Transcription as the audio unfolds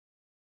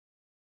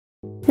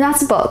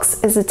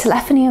Natterbox is a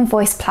telephony and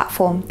voice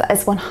platform that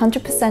is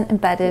 100%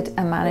 embedded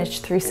and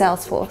managed through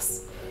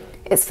Salesforce.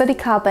 It's fully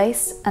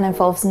cloud-based and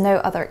involves no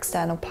other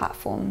external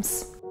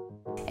platforms.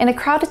 In a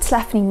crowded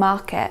telephony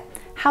market,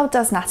 how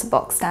does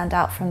Natterbox stand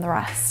out from the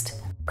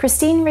rest?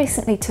 Christine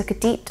recently took a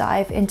deep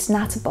dive into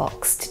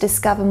Natterbox to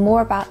discover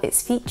more about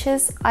its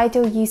features,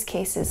 ideal use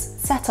cases,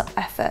 setup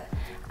effort,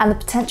 and the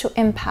potential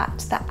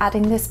impact that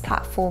adding this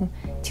platform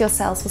to your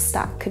Salesforce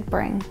stack could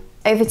bring.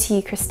 Over to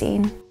you,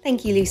 Christine.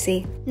 Thank you,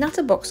 Lucy.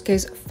 Natterbox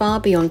goes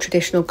far beyond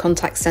traditional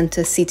contact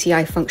center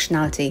CTI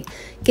functionality,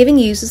 giving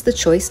users the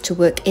choice to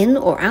work in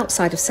or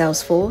outside of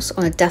Salesforce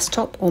on a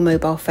desktop or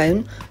mobile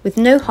phone with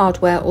no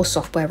hardware or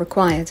software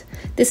required.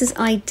 This is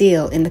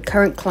ideal in the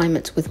current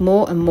climate with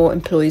more and more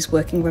employees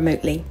working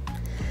remotely.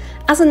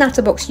 As a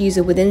Natterbox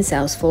user within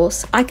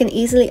Salesforce, I can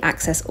easily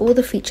access all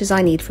the features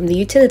I need from the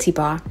utility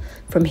bar.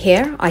 From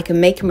here, I can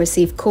make and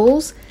receive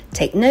calls,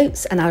 take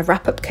notes, and add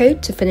wrap-up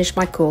code to finish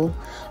my call.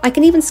 I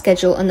can even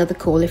schedule another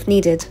call if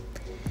needed.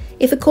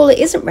 If a caller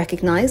isn't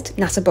recognised,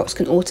 Natterbox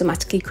can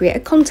automatically create a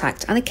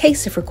contact and a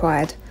case if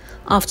required.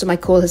 After my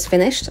call has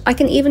finished, I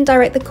can even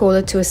direct the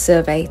caller to a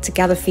survey to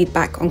gather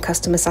feedback on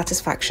customer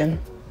satisfaction.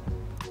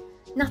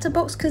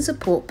 Natterbox can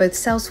support both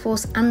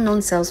Salesforce and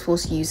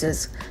non-Salesforce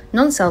users.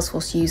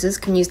 Non-Salesforce users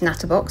can use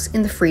Natterbox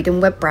in the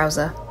Freedom web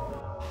browser.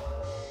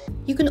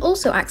 You can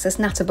also access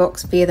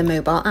Natterbox via the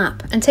mobile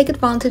app and take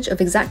advantage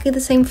of exactly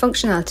the same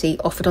functionality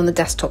offered on the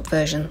desktop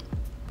version.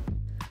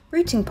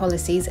 Routing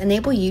policies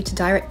enable you to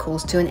direct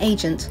calls to an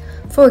agent,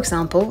 for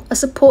example, a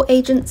support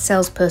agent,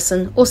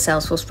 salesperson, or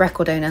Salesforce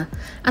record owner,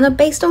 and are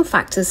based on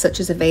factors such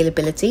as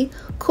availability,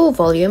 call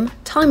volume,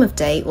 time of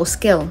day, or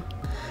skill.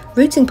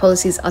 Routing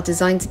policies are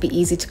designed to be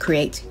easy to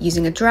create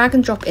using a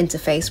drag-and-drop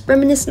interface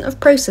reminiscent of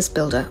Process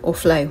Builder or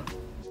Flow.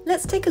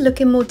 Let's take a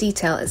look in more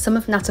detail at some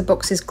of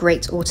Natterbox's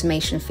great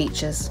automation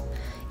features.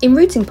 In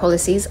routing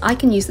policies, I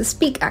can use the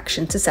speak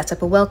action to set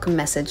up a welcome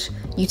message,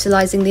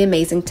 utilising the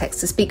amazing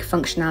text-to-speak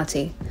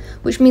functionality,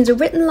 which means a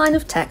written line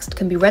of text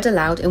can be read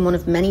aloud in one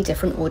of many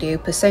different audio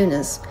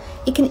personas.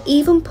 It can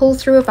even pull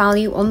through a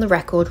value on the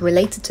record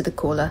related to the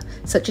caller,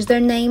 such as their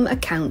name,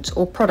 account,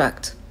 or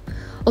product.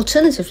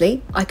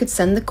 Alternatively, I could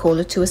send the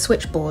caller to a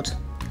switchboard.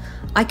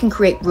 I can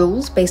create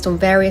rules based on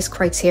various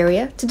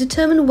criteria to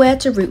determine where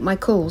to route my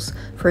calls,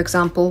 for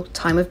example,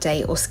 time of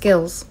day or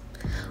skills.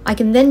 I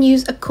can then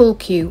use a call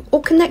queue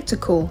or connect a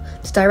call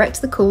to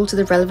direct the call to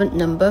the relevant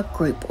number,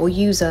 group or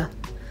user.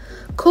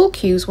 Call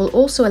queues will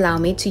also allow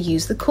me to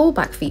use the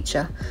callback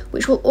feature,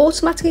 which will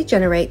automatically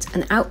generate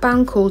an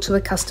outbound call to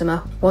a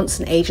customer once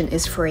an agent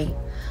is free,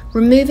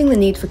 removing the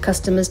need for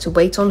customers to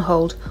wait on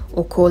hold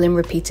or call in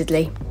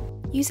repeatedly.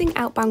 Using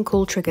outbound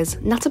call triggers,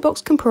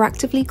 Natterbox can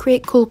proactively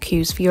create call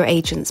queues for your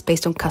agents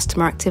based on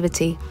customer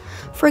activity.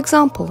 For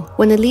example,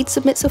 when a lead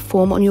submits a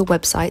form on your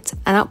website,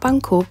 an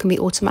outbound call can be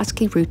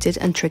automatically routed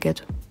and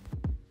triggered.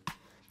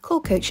 Call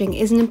coaching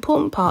is an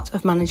important part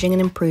of managing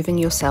and improving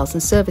your sales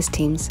and service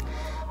teams.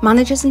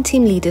 Managers and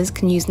team leaders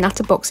can use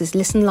Natterbox's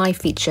Listen Live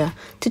feature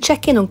to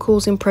check in on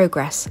calls in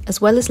progress,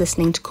 as well as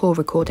listening to call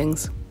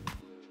recordings.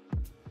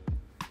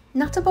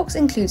 Natterbox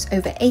includes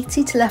over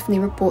 80 telephony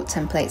report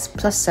templates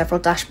plus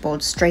several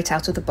dashboards straight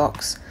out of the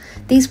box.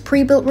 These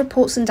pre-built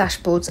reports and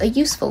dashboards are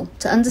useful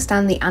to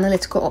understand the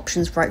analytical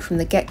options right from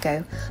the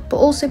get-go, but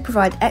also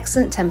provide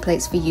excellent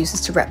templates for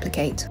users to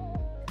replicate.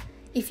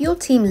 If your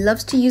team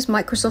loves to use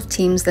Microsoft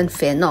Teams, then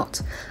fear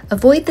not.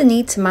 Avoid the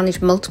need to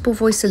manage multiple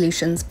voice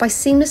solutions by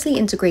seamlessly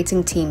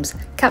integrating Teams,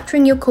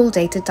 capturing your call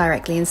data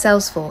directly in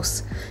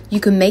Salesforce. You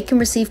can make and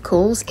receive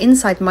calls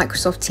inside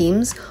Microsoft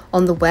Teams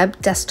on the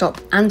web,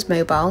 desktop, and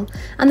mobile,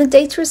 and the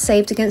data is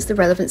saved against the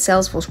relevant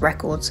Salesforce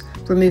records,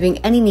 removing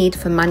any need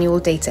for manual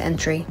data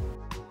entry.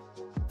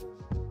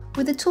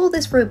 With a tool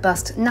this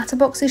robust,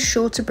 Natterbox is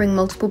sure to bring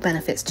multiple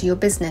benefits to your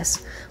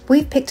business.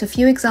 We've picked a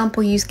few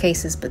example use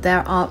cases, but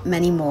there are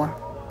many more.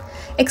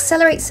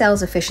 Accelerate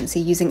sales efficiency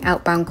using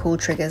outbound call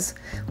triggers.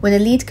 When a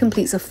lead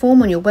completes a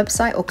form on your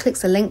website or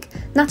clicks a link,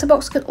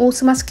 Natterbox can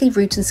automatically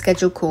route and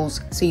schedule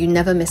calls so you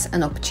never miss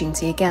an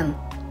opportunity again.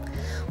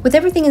 With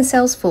everything in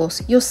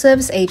Salesforce, your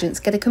service agents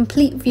get a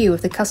complete view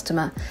of the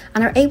customer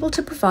and are able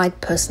to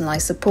provide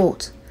personalised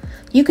support.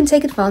 You can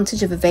take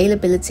advantage of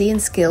availability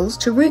and skills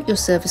to route your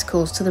service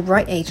calls to the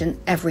right agent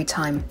every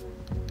time.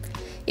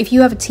 If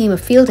you have a team of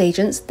field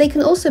agents, they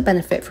can also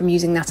benefit from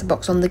using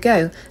Natterbox on the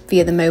go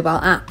via the mobile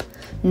app.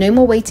 No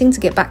more waiting to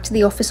get back to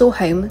the office or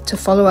home to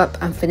follow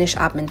up and finish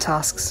admin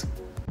tasks.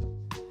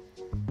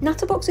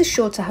 Natterbox is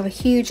sure to have a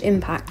huge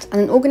impact, and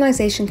an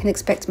organisation can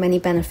expect many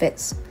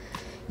benefits.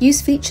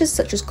 Use features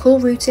such as call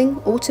routing,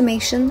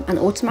 automation, and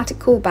automatic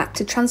callback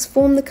to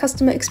transform the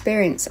customer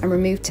experience and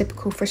remove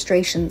typical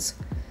frustrations.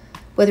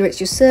 Whether it's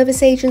your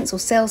service agents or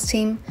sales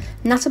team,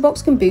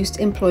 Natterbox can boost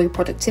employee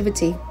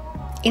productivity.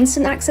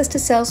 Instant access to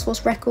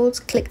Salesforce records,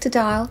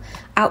 click-to-dial,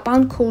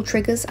 outbound call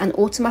triggers, and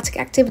automatic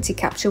activity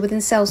capture within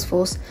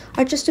Salesforce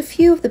are just a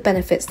few of the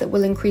benefits that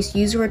will increase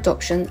user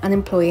adoption and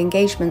employee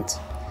engagement.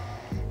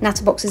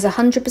 Natterbox is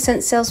 100%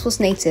 Salesforce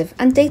native,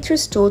 and data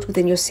is stored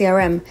within your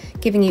CRM,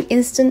 giving you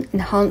instant,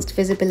 enhanced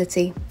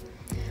visibility.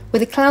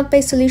 With a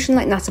cloud-based solution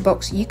like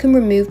Natterbox, you can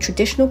remove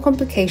traditional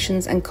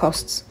complications and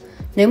costs.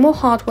 No more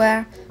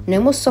hardware, no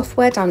more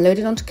software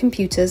downloaded onto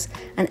computers,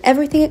 and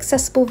everything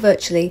accessible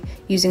virtually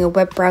using a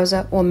web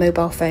browser or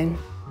mobile phone.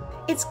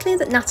 It's clear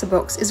that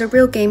Natterbox is a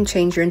real game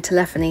changer in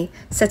telephony,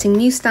 setting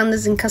new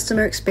standards in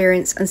customer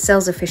experience and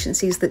sales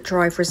efficiencies that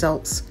drive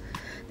results.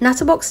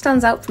 Natterbox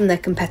stands out from their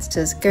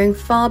competitors, going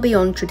far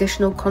beyond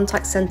traditional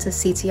contact center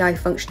CTI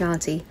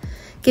functionality,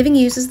 giving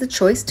users the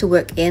choice to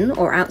work in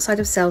or outside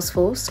of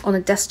Salesforce on a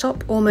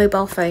desktop or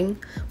mobile phone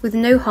with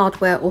no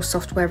hardware or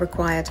software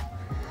required.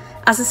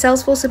 As a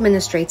Salesforce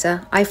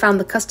administrator, I found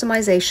the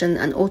customization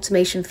and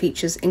automation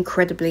features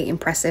incredibly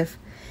impressive.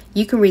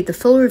 You can read the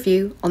full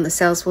review on the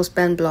Salesforce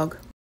Ben blog.